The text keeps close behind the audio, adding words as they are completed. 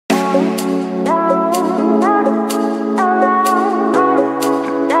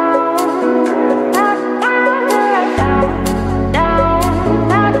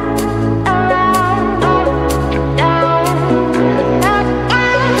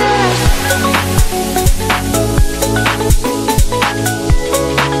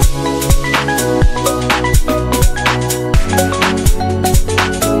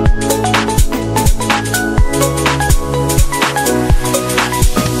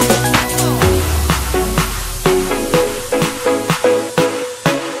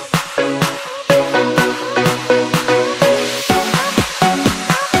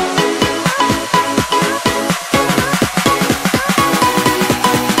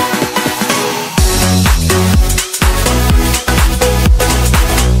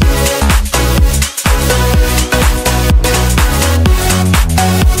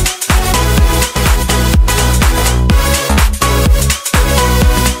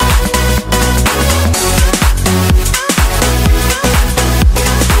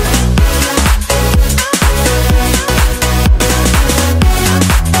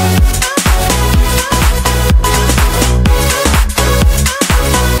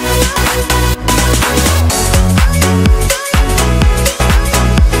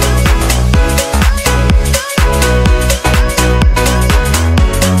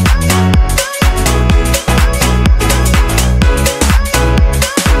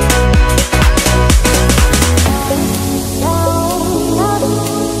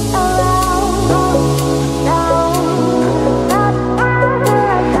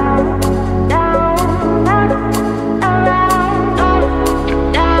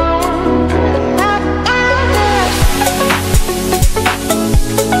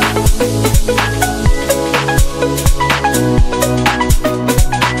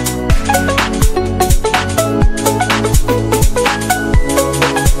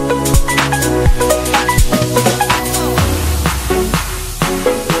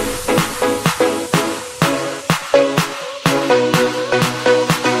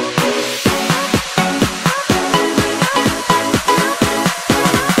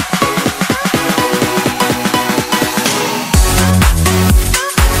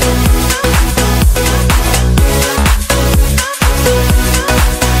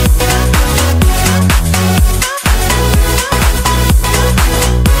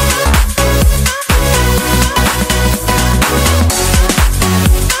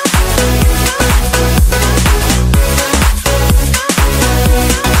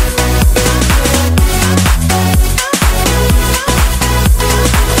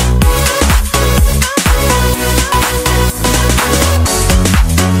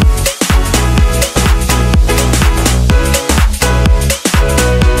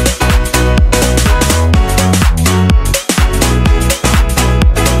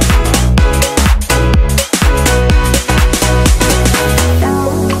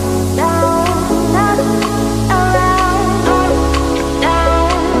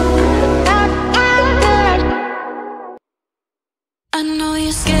I know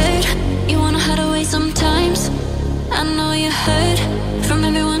you're scared, you wanna hide away sometimes. I know you hurt from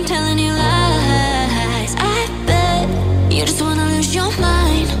everyone telling you lies. I bet you just wanna lose your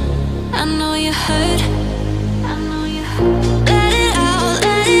mind. I know you hurt, I know you hurt. Let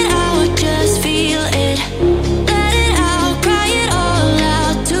it out, just feel it. Let it out, cry it all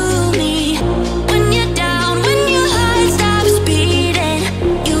out to me. When you're down, when your heart stops beating,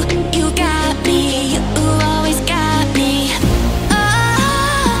 you got me, you always got me.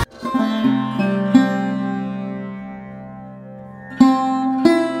 Oh.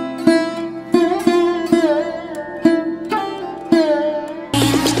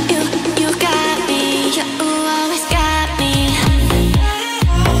 You got me, you always got me.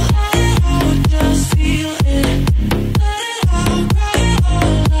 Just feel it. Let it out, cry it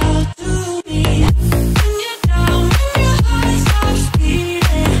all out to me. When you're down, when your heart stops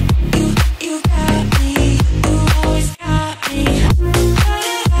beating, you got me, you always got me. Let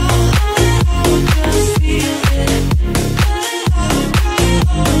it out, just feel it. Let it out, cry it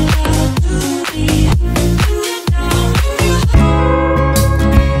all out to me. When you're down, when your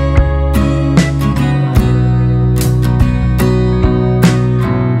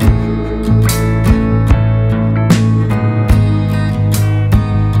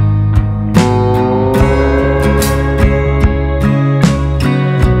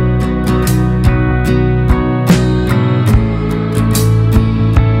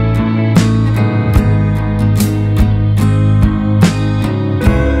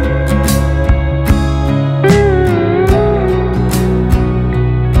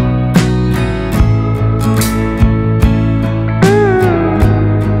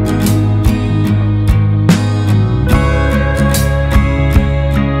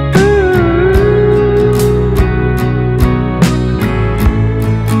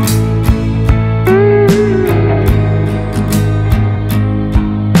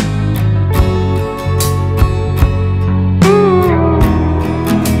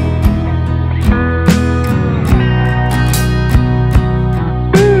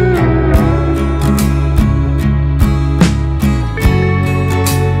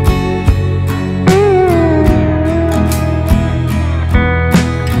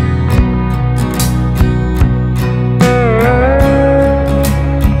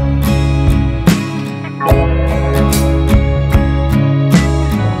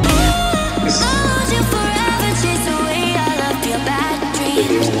lose you forever, chase away all of your bad Peguei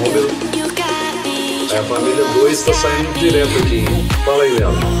dreams. um número, You got me. aí a família 2 tá saindo direto aqui. Fala aí,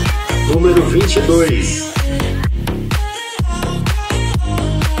 Léo. Número 22.